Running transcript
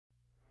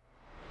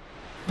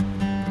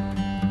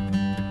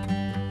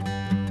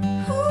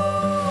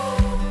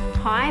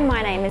Hi,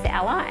 my name is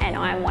Ella and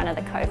I'm one of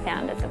the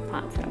co-founders of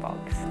Plants in a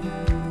Box.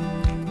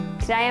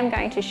 Today I'm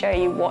going to show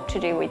you what to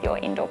do with your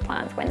indoor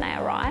plants when they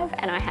arrive,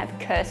 and I have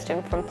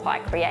Kirsten from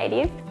Plant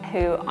Creative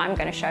who I'm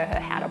going to show her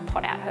how to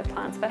pot out her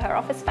plants for her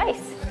office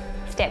space.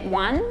 Step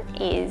one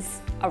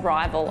is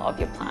arrival of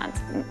your plants.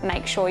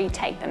 Make sure you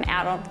take them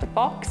out of the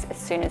box as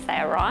soon as they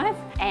arrive,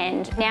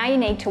 and now you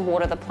need to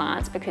water the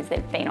plants because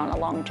they've been on a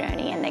long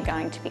journey and they're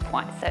going to be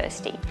quite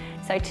thirsty.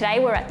 So today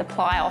we're at the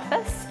Ply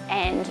office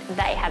and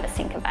they have a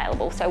sink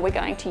available, so we're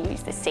going to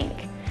use the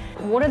sink.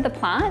 Water the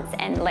plants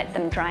and let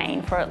them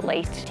drain for at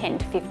least 10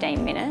 to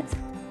 15 minutes.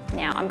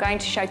 Now I'm going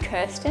to show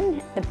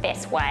Kirsten the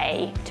best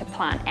way to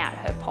plant out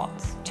her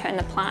pots. Turn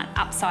the plant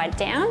upside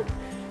down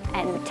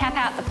and tap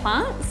out the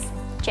plants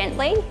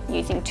gently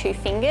using 2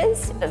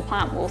 fingers. The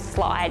plant will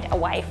slide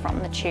away from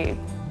the tube.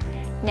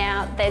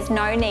 Now there's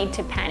no need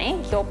to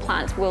panic. Your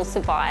plants will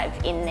survive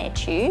in their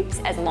tubes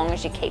as long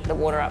as you keep the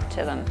water up to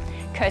them.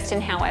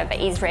 Kirsten, however,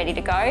 is ready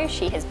to go.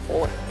 She has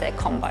bought the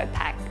combo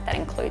pack that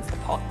includes the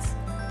pots.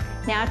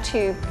 Now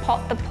to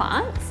pot the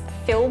plants,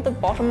 fill the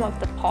bottom of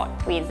the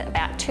pot with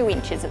about 2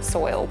 inches of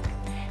soil.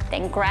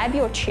 Then grab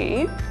your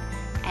tube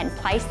and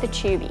place the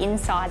tube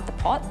inside the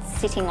pot,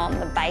 sitting on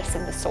the base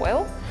of the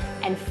soil,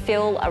 and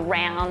fill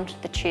around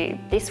the tube.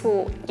 This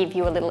will give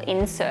you a little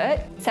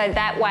insert, so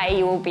that way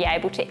you will be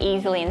able to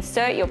easily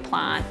insert your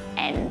plant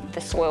and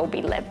the soil will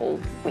be level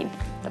with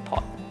the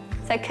pot.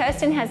 So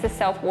Kirsten has the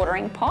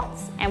self-watering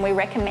pots, and we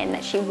recommend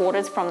that she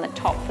waters from the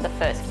top for the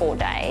first 4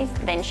 days,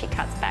 then she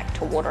cuts back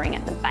to watering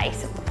at the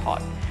base of the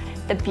pot.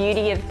 The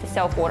beauty of the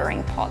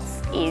self-watering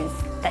pots is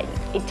that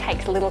it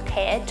takes little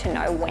care to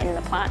know when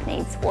the plant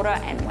needs water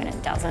and when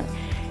it doesn't.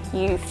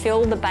 You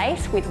fill the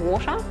base with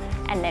water,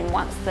 and then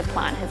once the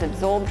plant has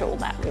absorbed all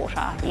that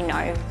water, you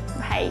know,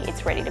 hey,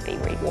 it's ready to be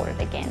re-watered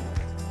again.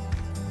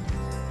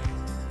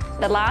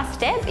 The last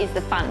step is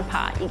the fun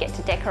part. You get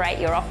to decorate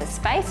your office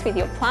space with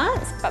your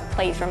plants, but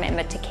please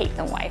remember to keep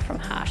them away from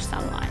harsh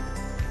sunlight.